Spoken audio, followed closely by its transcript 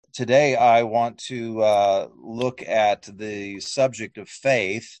Today I want to look at the subject of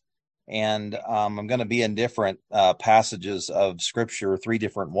faith, and I'm going to be in different passages of Scripture, three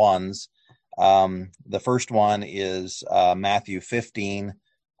different ones. The first one is Matthew 15,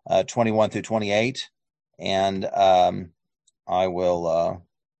 21 through 28, and I will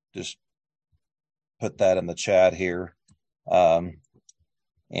just put that in the chat here, and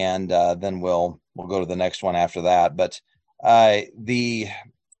then we'll go to the next one after that. But the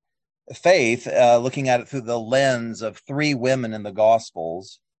faith, looking at it through the lens of three women in the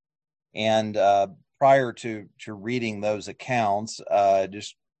Gospels. And prior to reading those accounts,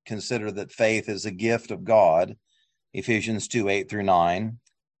 just consider that faith is a gift of God, Ephesians 2, 8 through 9.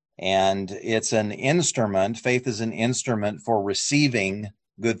 And it's an instrument, faith is an instrument for receiving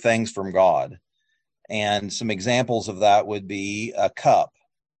good things from God. And some examples of that would be a cup.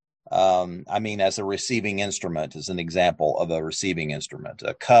 As a receiving instrument, as an example of a receiving instrument.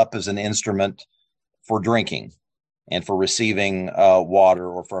 A cup is an instrument for drinking and for receiving water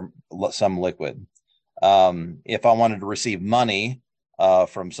or from some liquid. If I wanted to receive money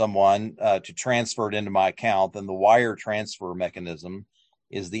from someone to transfer it into my account, then the wire transfer mechanism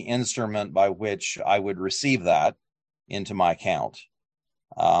is the instrument by which I would receive that into my account.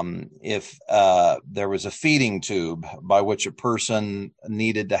 If there was a feeding tube by which a person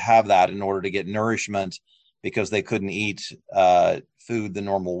needed to have that in order to get nourishment because they couldn't eat food the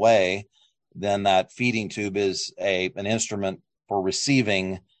normal way, then that feeding tube is an instrument for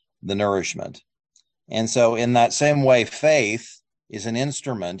receiving the nourishment. And so in that same way, faith is an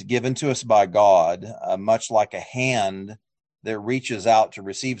instrument given to us by God, much like a hand that reaches out to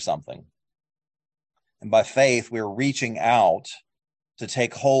receive something. And by faith, we're reaching out to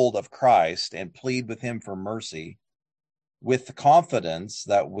take hold of Christ and plead with him for mercy with the confidence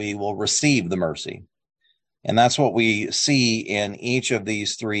that we will receive the mercy. And that's what we see in each of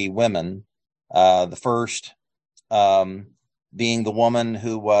these three women. The first being the woman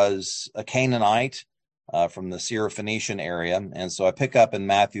who was a Canaanite from the Syrophoenician area. And so I pick up in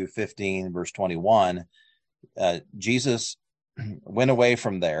Matthew 15, verse 21, Jesus went away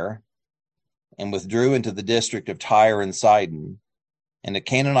from there and withdrew into the district of Tyre and Sidon. And a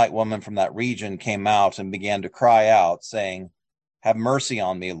Canaanite woman from that region came out and began to cry out, saying, "Have mercy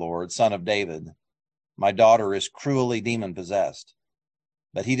on me, Lord, son of David. My daughter is cruelly demon-possessed."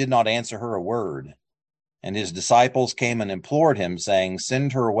 But he did not answer her a word. And his disciples came and implored him, saying,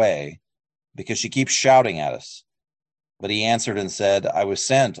 "Send her away, because she keeps shouting at us." But he answered and said, "I was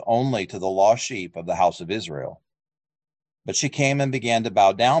sent only to the lost sheep of the house of Israel." But she came and began to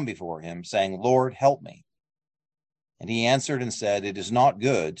bow down before him, saying, "Lord, help me." And he answered and said, "It is not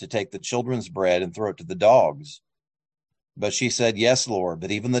good to take the children's bread and throw it to the dogs." But she said, "Yes, Lord,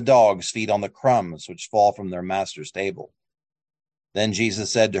 but even the dogs feed on the crumbs which fall from their master's table." Then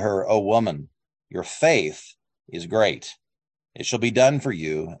Jesus said to her, "O woman, your faith is great. It shall be done for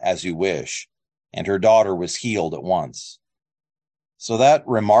you as you wish." And her daughter was healed at once. So that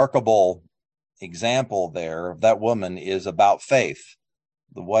remarkable example there of that woman is about faith.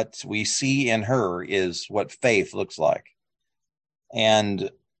 What we see in her is what faith looks like. And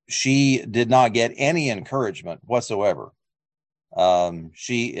she did not get any encouragement whatsoever.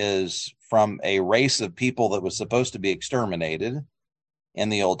 She is from a race of people that was supposed to be exterminated in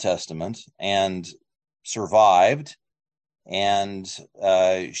the Old Testament and survived. And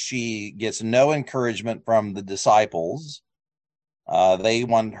she gets no encouragement from the disciples. They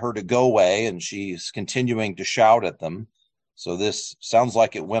want her to go away, and she's continuing to shout at them. So this sounds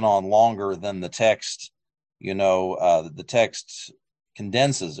like it went on longer than the text, the text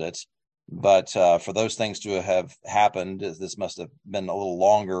condenses it. But for those things to have happened, this must have been a little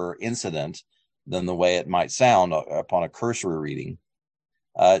longer incident than the way it might sound upon a cursory reading.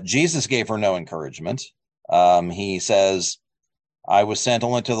 Jesus gave her no encouragement. He says, "I was sent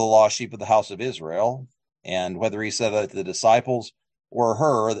only to the lost sheep of the house of Israel." And whether he said that to the disciples or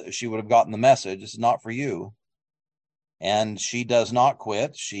her, she would have gotten the message. This is not for you. And she does not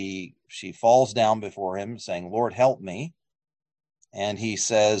quit. She falls down before him, saying, "Lord, help me." And he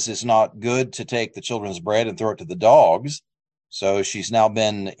says, "It's not good to take the children's bread and throw it to the dogs." So she's now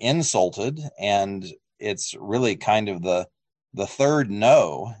been insulted, and it's really kind of the third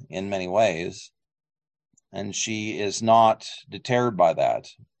no in many ways. And she is not deterred by that.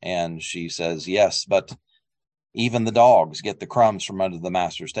 And she says, "Yes, but even the dogs get the crumbs from under the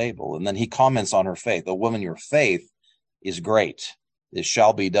master's table." And then he comments on her faith. "O woman, your faith is great. It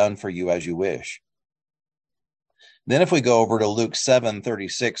shall be done for you as you wish." Then if we go over to Luke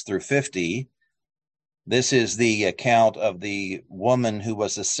 7:36 through 50, this is the account of the woman who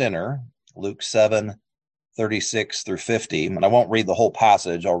was a sinner. Luke 7, 36 through 50. And I won't read the whole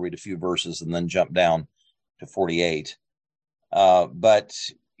passage. I'll read a few verses and then jump down to 48. But,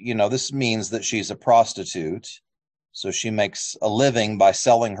 this means that she's a prostitute. So she makes a living by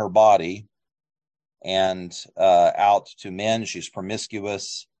selling her body and out to men. She's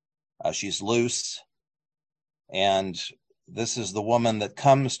promiscuous. She's loose. And this is the woman that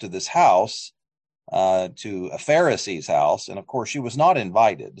comes to this house, to a Pharisee's house. And of course, she was not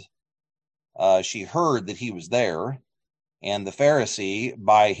invited. She heard that he was there. And the Pharisee,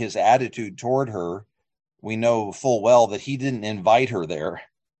 by his attitude toward her, we know full well that he didn't invite her there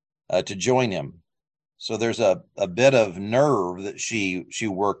to join him. So there's a bit of nerve that she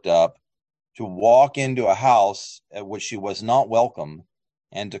worked up to walk into a house at which she was not welcome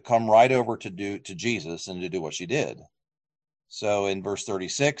and to come right over to Jesus and to do what she did. So in verse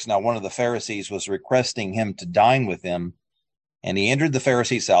 36, now one of the Pharisees was requesting him to dine with him, and he entered the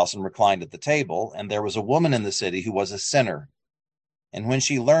Pharisee's house and reclined at the table. And there was a woman in the city who was a sinner. And when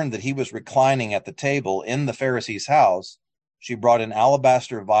she learned that he was reclining at the table in the Pharisee's house, she brought an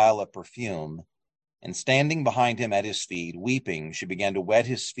alabaster vial of perfume, and standing behind him at his feet, weeping, she began to wet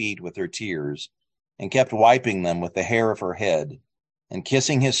his feet with her tears, and kept wiping them with the hair of her head, and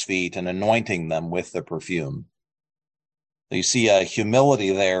kissing his feet and anointing them with the perfume. So you see a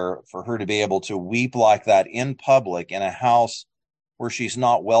humility there for her to be able to weep like that in public in a house where she's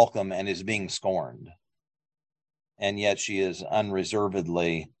not welcome and is being scorned. And yet she is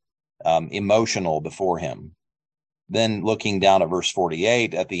unreservedly emotional before him. Then looking down at verse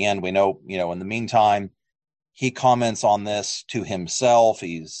 48, at the end, we know, in the meantime, he comments on this to himself.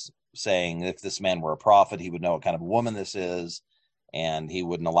 He's saying if this man were a prophet, he would know what kind of woman this is, and he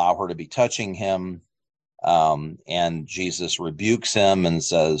wouldn't allow her to be touching him. And Jesus rebukes him and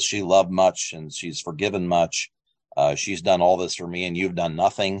says, she loved much and she's forgiven much. She's done all this for me and you've done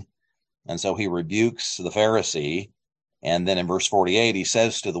nothing. And so he rebukes the Pharisee. And then in verse 48, he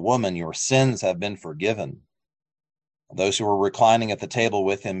says to the woman, your sins have been forgiven. Those who were reclining at the table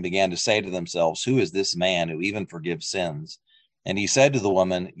with him began to say to themselves, who is this man who even forgives sins? And he said to the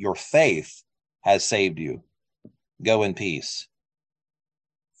woman, your faith has saved you. Go in peace.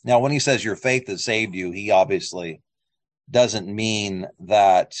 Now, when he says your faith has saved you, he obviously doesn't mean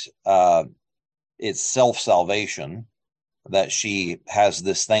that it's self-salvation, that she has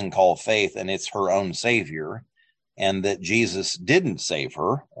this thing called faith and it's her own savior, and that Jesus didn't save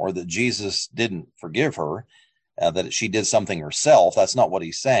her or that Jesus didn't forgive her, that she did something herself. That's not what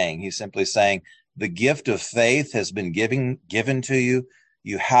he's saying. He's simply saying the gift of faith has been given to you.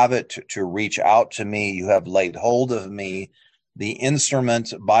 You have it to reach out to me. You have laid hold of me. The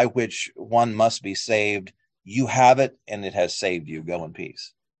instrument by which one must be saved, you have it, and it has saved you. Go in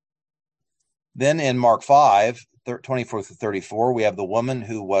peace. Then in Mark 5, 24 through 34, we have the woman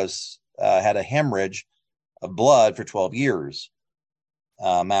who had a hemorrhage of blood for 12 years.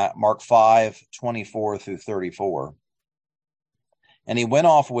 Mark 5, 24 through 34. And he went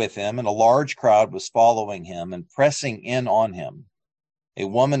off with him, and a large crowd was following him and pressing in on him. A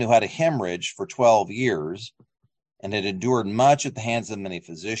woman who had a hemorrhage for 12 years and had endured much at the hands of many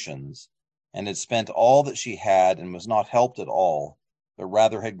physicians, and had spent all that she had and was not helped at all, but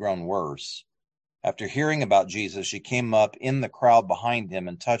rather had grown worse. After hearing about Jesus, she came up in the crowd behind him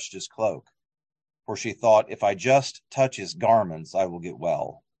and touched his cloak. For she thought, if I just touch his garments, I will get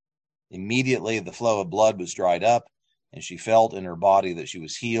well. Immediately the flow of blood was dried up, and she felt in her body that she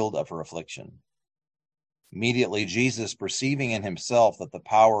was healed of her affliction. Immediately Jesus, perceiving in himself that the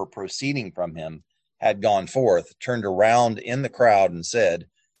power proceeding from him had gone forth, turned around in the crowd and said,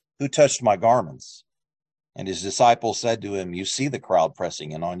 who touched my garments? And his disciples said to him, you see the crowd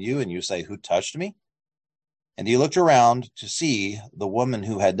pressing in on you, and you say, who touched me? And he looked around to see the woman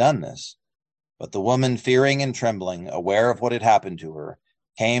who had done this. But the woman, fearing and trembling, aware of what had happened to her,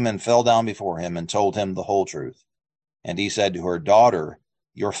 came and fell down before him and told him the whole truth. And he said to her, daughter,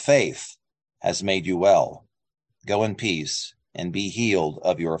 your faith has made you well. Go in peace and be healed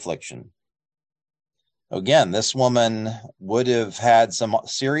of your affliction. Again, this woman would have had some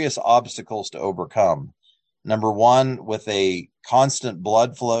serious obstacles to overcome. Number one, with a constant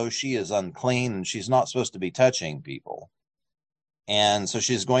blood flow, she is unclean and she's not supposed to be touching people. And so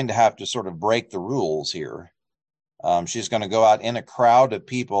she's going to have to sort of break the rules here. She's going to go out in a crowd of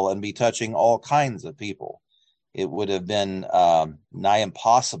people and be touching all kinds of people. It would have been nigh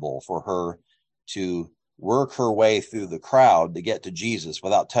impossible for her to work her way through the crowd to get to Jesus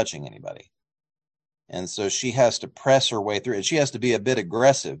without touching anybody. And so she has to press her way through, and she has to be a bit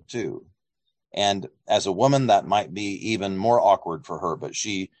aggressive too. And as a woman, that might be even more awkward for her, but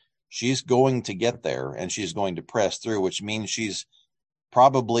she's going to get there and she's going to press through, which means she's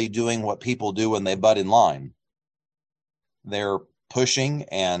probably doing what people do when they butt in line. They're pushing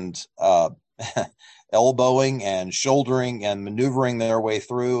and elbowing and shouldering and maneuvering their way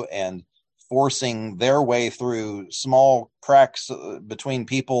through and forcing their way through small cracks between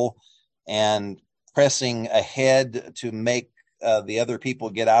people and pressing ahead to make the other people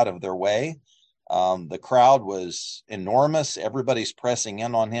get out of their way. The crowd was enormous. Everybody's pressing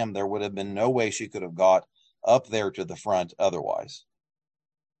in on him. There would have been no way she could have got up there to the front otherwise.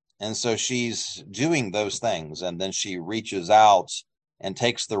 And so she's doing those things, and then she reaches out and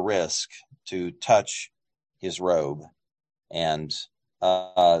takes the risk to touch his robe. And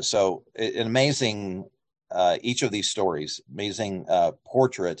so an amazing, each of these stories, amazing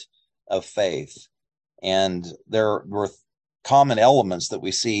portrait of faith. And there were common elements that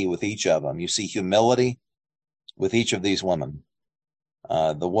we see with each of them. You see humility with each of these women.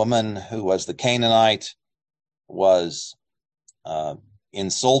 The woman who was the Canaanite was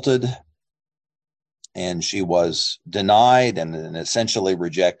insulted, and she was denied and essentially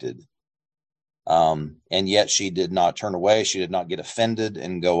rejected. And yet she did not turn away. She did not get offended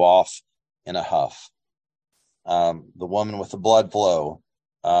and go off in a huff. The woman with the blood flow,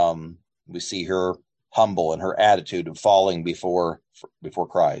 we see her humble in her attitude of falling before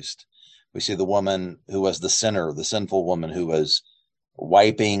Christ. We see the woman who was the sinner, the sinful woman who was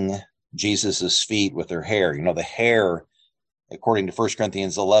wiping Jesus's feet with her hair. You know, the hair, according to 1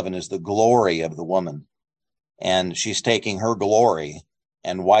 Corinthians 11, is the glory of the woman. And she's taking her glory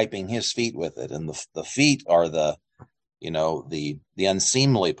and wiping his feet with it. And the feet are the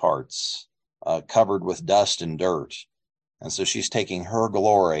unseemly parts, covered with dust and dirt. And so she's taking her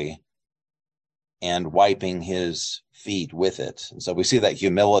glory and wiping his feet with it. And so we see that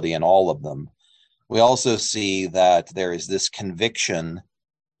humility in all of them. We also see that there is this conviction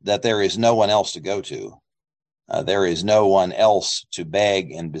that there is no one else to go to. There is no one else to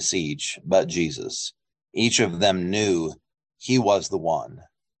beg and beseech but Jesus. Each of them knew he was the one,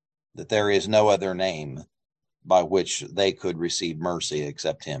 that there is no other name by which they could receive mercy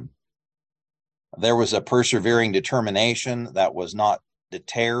except him. There was a persevering determination that was not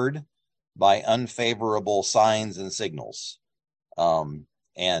deterred by unfavorable signs and signals,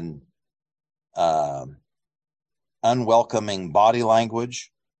 and unwelcoming body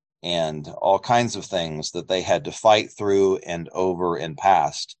language and all kinds of things that they had to fight through and over and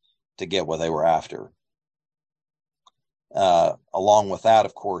past to get what they were after. Along with that,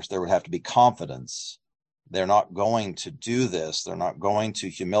 of course, there would have to be confidence. They're not going to do this. They're not going to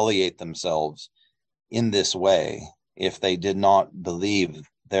humiliate themselves in this way if they did not believe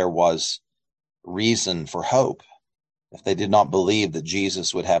there was reason for hope, if they did not believe that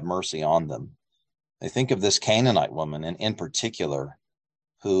Jesus would have mercy on them. They think of this Canaanite woman, and in particular,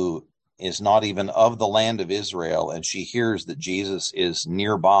 who is not even of the land of Israel, and she hears that Jesus is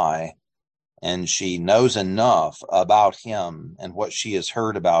nearby, and she knows enough about him and what she has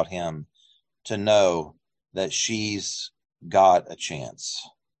heard about him to know that she's got a chance.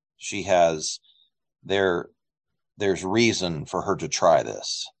 She has, there's reason for her to try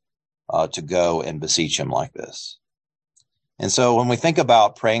this, to go and beseech him like this. And so when we think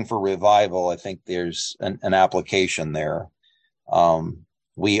about praying for revival, I think there's an application there.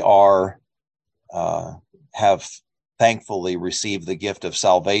 We have thankfully received the gift of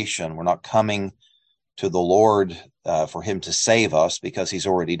salvation. We're not coming to the Lord for him to save us because he's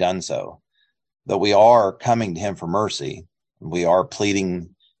already done so. But we are coming to him for mercy. We are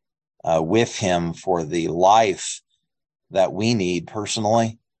pleading with him for the life that we need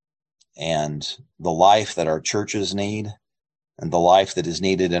personally, and the life that our churches need, and the life that is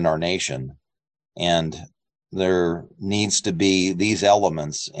needed in our nation. And there needs to be these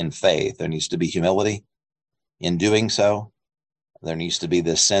elements in faith. There needs to be humility in doing so. There needs to be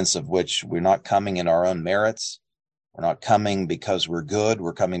this sense of which we're not coming in our own merits. We're not coming because we're good.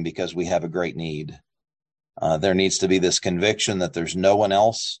 We're coming because we have a great need. There needs to be this conviction that there's no one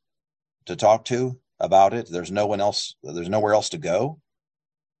else to talk to about it. There's nowhere else to go.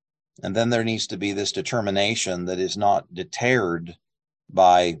 And then there needs to be this determination that is not deterred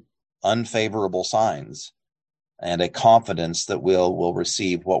by unfavorable signs, and a confidence that we'll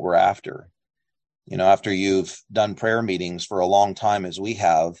receive what we're after. You know, after you've done prayer meetings for a long time, as we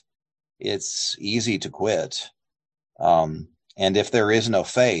have, it's easy to quit. And if there is no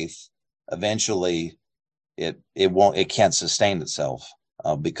faith, eventually it can't sustain itself,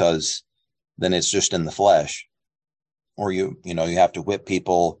 because then it's just in the flesh, or you have to whip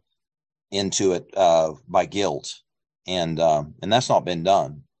people into it by guilt, and that's not been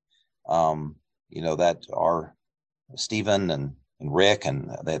done. That our Stephen and Rick, and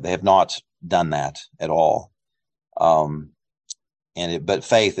they have not done that at all. But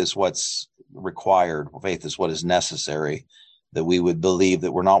faith is what's required. Faith is what is necessary, that we would believe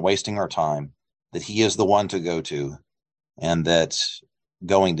that we're not wasting our time, that he is the one to go to, and that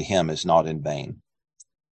going to him is not in vain.